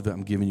most of it.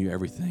 I'm giving you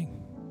everything.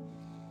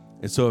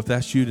 And so if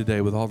that's you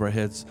today with all of our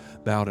heads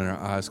bowed and our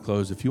eyes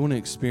closed, if you want to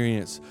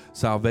experience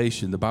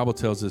salvation, the Bible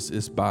tells us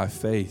it's by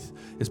faith.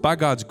 It's by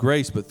God's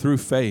grace, but through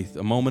faith,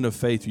 a moment of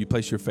faith, you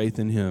place your faith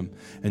in him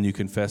and you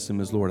confess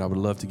him as Lord. I would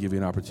love to give you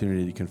an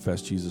opportunity to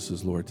confess Jesus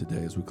as Lord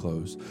today as we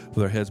close. With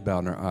our heads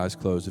bowed and our eyes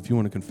closed, if you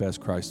want to confess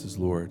Christ as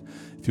Lord,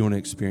 if you want to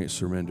experience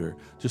surrender,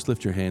 just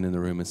lift your hand in the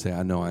room and say,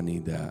 I know I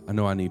need that. I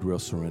know I need real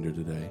surrender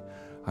today.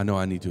 I know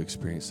I need to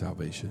experience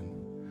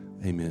salvation.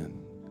 Amen.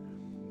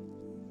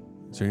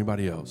 Is there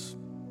anybody else?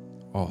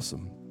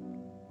 Awesome.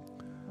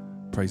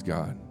 Praise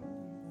God.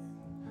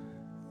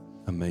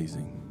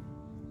 Amazing.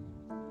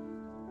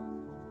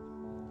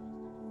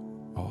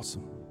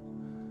 Awesome.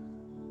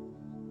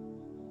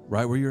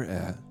 Right where you're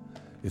at,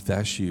 if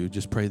that's you,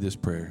 just pray this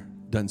prayer.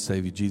 Doesn't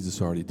save you,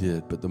 Jesus already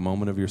did, but the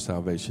moment of your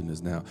salvation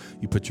is now.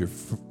 You put your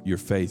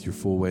faith, your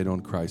full weight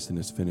on Christ and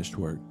his finished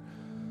work.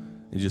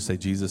 And just say,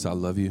 Jesus, I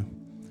love you.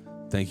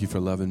 Thank you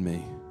for loving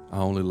me. I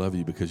only love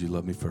you because you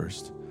love me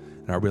first.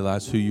 And I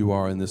realize who you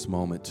are in this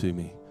moment to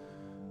me.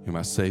 You're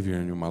my Savior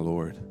and you're my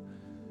Lord.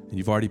 And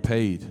you've already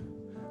paid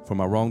for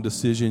my wrong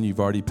decision.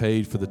 You've already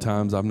paid for the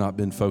times I've not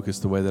been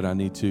focused the way that I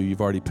need to. You've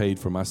already paid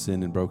for my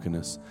sin and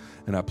brokenness.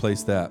 And I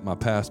place that, my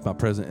past, my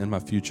present, and my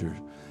future,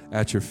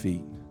 at your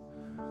feet.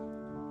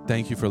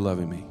 Thank you for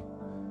loving me.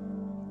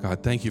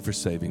 God, thank you for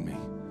saving me.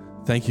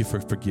 Thank you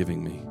for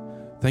forgiving me.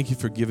 Thank you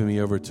for giving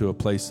me over to a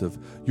place of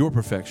your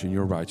perfection,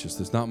 your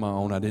righteousness. Not my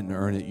own. I didn't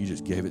earn it. You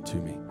just gave it to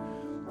me.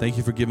 Thank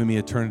you for giving me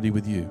eternity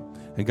with you.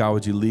 And God,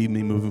 would you lead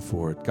me moving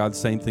forward? God,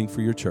 same thing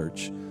for your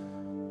church.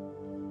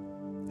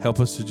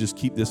 Help us to just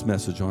keep this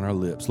message on our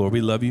lips. Lord,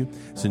 we love you.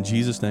 It's in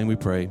Jesus' name we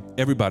pray.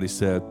 Everybody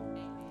said,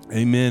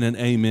 amen and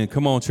amen.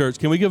 Come on, church.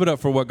 Can we give it up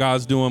for what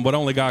God's doing, what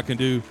only God can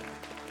do?